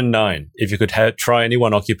 Question 9. If you could try any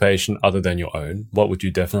one occupation other than your own, what would you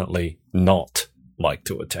definitely not like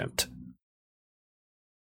to attempt?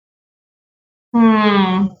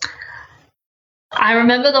 I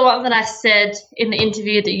remember the one that I said in the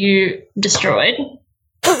interview that you destroyed.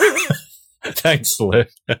 Thanks,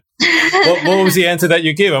 Liv. What was the answer that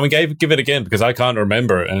you give? I mean, give it again because I can't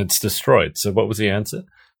remember it and it's destroyed. So what was the answer?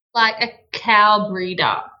 Like a cow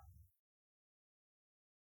breeder.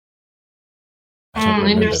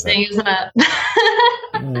 Interesting, isn't it?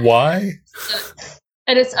 Why?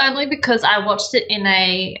 And it's only because I watched it in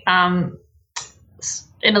a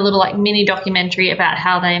little like mini documentary about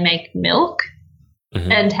how they make milk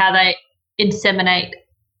and how they inseminate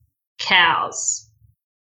cows.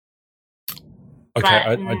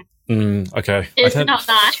 Okay, okay. It's not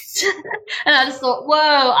nice. And I just thought,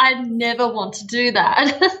 whoa, I never want to do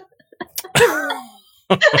that.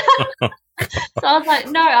 So I was like,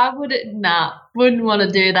 no, I wouldn't want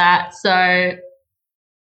to do that. So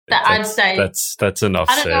I'd say that's enough.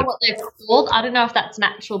 I don't know what they're called. I don't know if that's an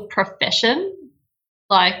actual profession.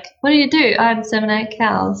 Like, what do you do? I inseminate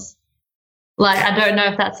cows. Like, I don't know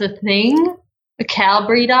if that's a thing, a cow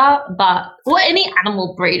breeder, or any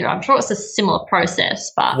animal breeder. I'm sure it's a similar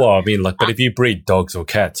process. But well, I mean, but if you breed dogs or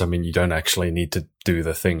cats, I mean, you don't actually need to do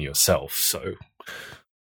the thing yourself. So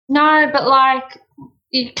no, but like,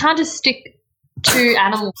 you can't just stick two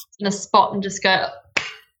animals in a spot and just go,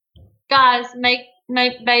 guys, make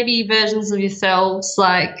baby versions of yourselves.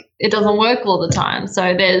 Like, it doesn't work all the time. So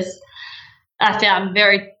I found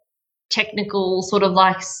very technical sort of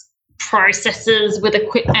like processes with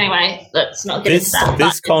equipment. Anyway, let's not get into that.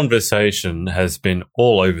 This conversation has been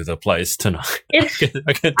all over the place tonight. I feel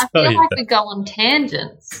like we go on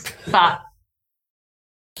tangents, but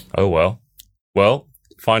oh well. Well,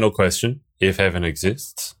 final question. If heaven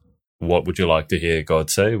exists, what would you like to hear God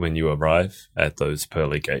say when you arrive at those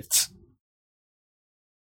pearly gates?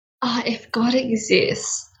 If God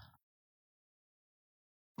exists,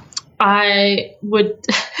 I would.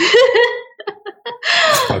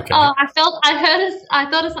 Okay. I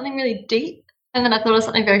thought of something really deep, and then I thought of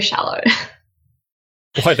something very shallow.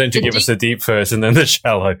 Why don't you give us the deep first and then the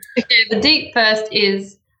shallow? Okay, the deep first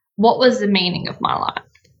is, what was the meaning of my life?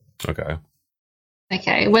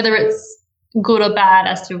 Okay, whether it's good or bad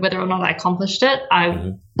as to whether or not I accomplished it,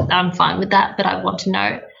 I'm fine with that, but I want to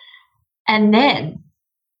know. And then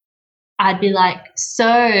I'd be like,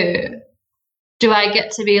 so do I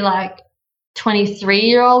get to be like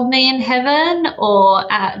 23-year-old me in heaven, or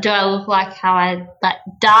do I look like how I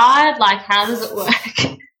died? Like, how does it work?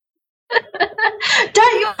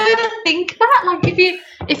 Don't you ever think that? Like,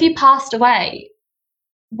 if you passed away,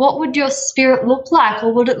 what would your spirit look like,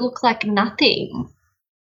 or would it look like nothing?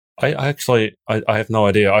 I actually have no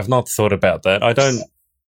idea. I've not thought about that. I don't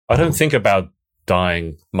think about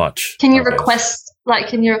dying much. Can you request? Oh,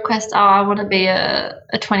 I want to be a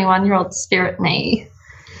 21-year-old spirit me.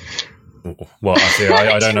 Well, actually,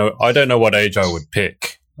 I don't know. I don't know what age I would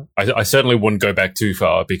pick. I certainly wouldn't go back too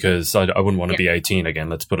far because I wouldn't want to be 18 again.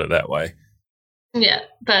 Let's put it that way. Yeah,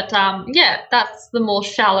 but that's the more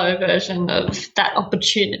shallow version of that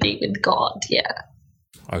opportunity with God. Yeah.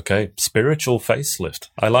 Okay, spiritual facelift.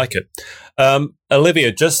 I like it.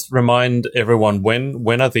 Olivia, just remind everyone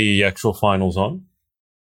when are the actual finals on?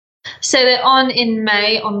 So they're on in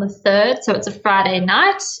May on the 3rd, so it's a Friday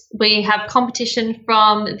night. We have competition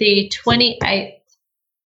from the 28th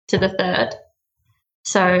to the 3rd,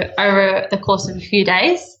 so over the course of a few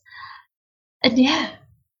days. And yeah,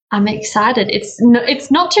 I'm excited. It's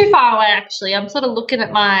not too far away, actually. I'm sort of looking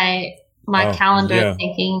at my calendar and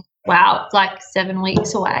thinking, wow, it's like 7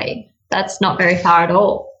 weeks away. That's not very far at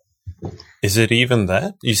all. Is it even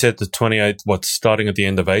that? You said the 28th, starting at the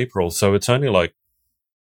end of April, so it's only like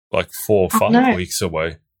 4 or 5 weeks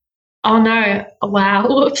away. Oh, no. Wow.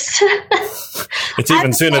 Whoops. It's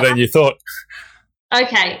even sooner than you thought.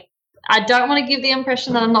 Okay. I don't want to give the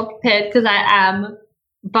impression that I'm not prepared, because I am,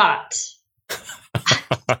 but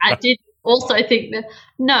I did also think that,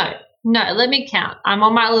 no, let me count. I'm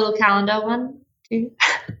on my little calendar. 1, 2.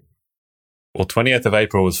 Well, 20th of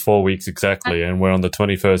April is 4 weeks exactly, and we're on the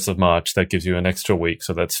 21st of March. That gives you an extra week,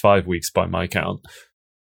 so that's 5 weeks by my count.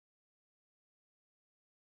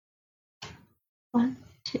 1,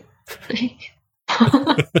 2, 3,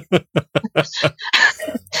 4.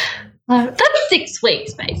 That's 6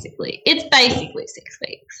 weeks, basically. It's basically 6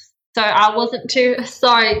 weeks. So I wasn't too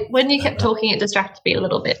sorry when you kept talking. It distracted me a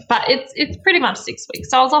little bit, but it's pretty much 6 weeks.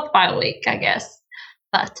 So I was off by a week, I guess.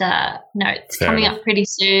 But no, it's coming up pretty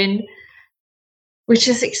soon, which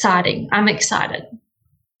is exciting. I'm excited.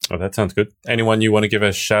 Oh, that sounds good. Anyone you want to give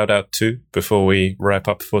a shout out to before we wrap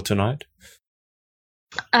up for tonight?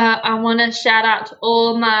 I want to shout out to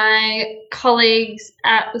all my colleagues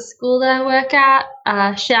at the school that I work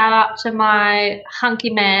at. Shout out to my hunky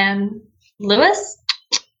man, Lewis,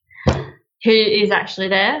 who is actually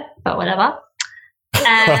there, but whatever.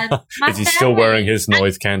 And is he still wearing his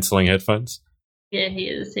noise-cancelling headphones? Yeah, he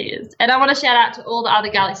is. And I want to shout out to all the other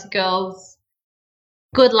Galaxy girls.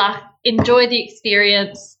 Good luck. Enjoy the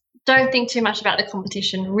experience. Don't think too much about the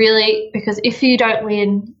competition, really, because if you don't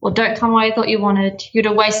win or don't come away with what you wanted, you'd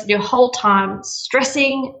have wasted your whole time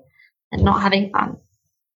stressing and not having fun.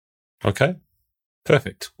 Okay,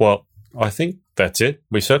 perfect. Well, I think that's it.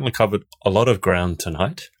 We certainly covered a lot of ground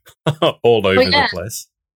tonight, all over the place.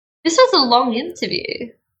 This was a long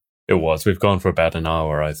interview. It was. We've gone for about an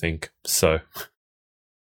hour, I think. So,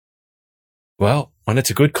 well, when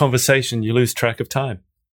it's a good conversation, you lose track of time.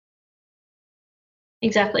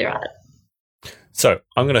 Exactly right. So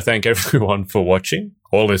I'm going to thank everyone for watching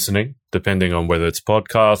or listening, depending on whether it's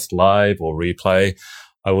podcast, live, or replay.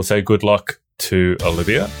 I will say good luck to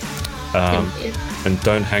Olivia. Thank you. And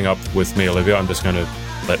don't hang up with me, Olivia. I'm just going to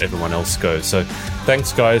let everyone else go. So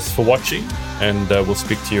thanks, guys, for watching, and we'll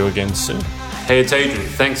speak to you again soon. Hey, it's Adrian.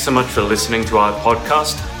 Thanks so much for listening to our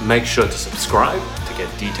podcast. Make sure to subscribe to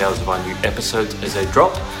get details of our new episodes as they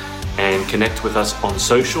drop, and connect with us on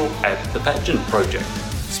social at The Pageant Project.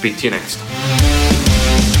 Speak to you next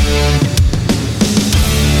time.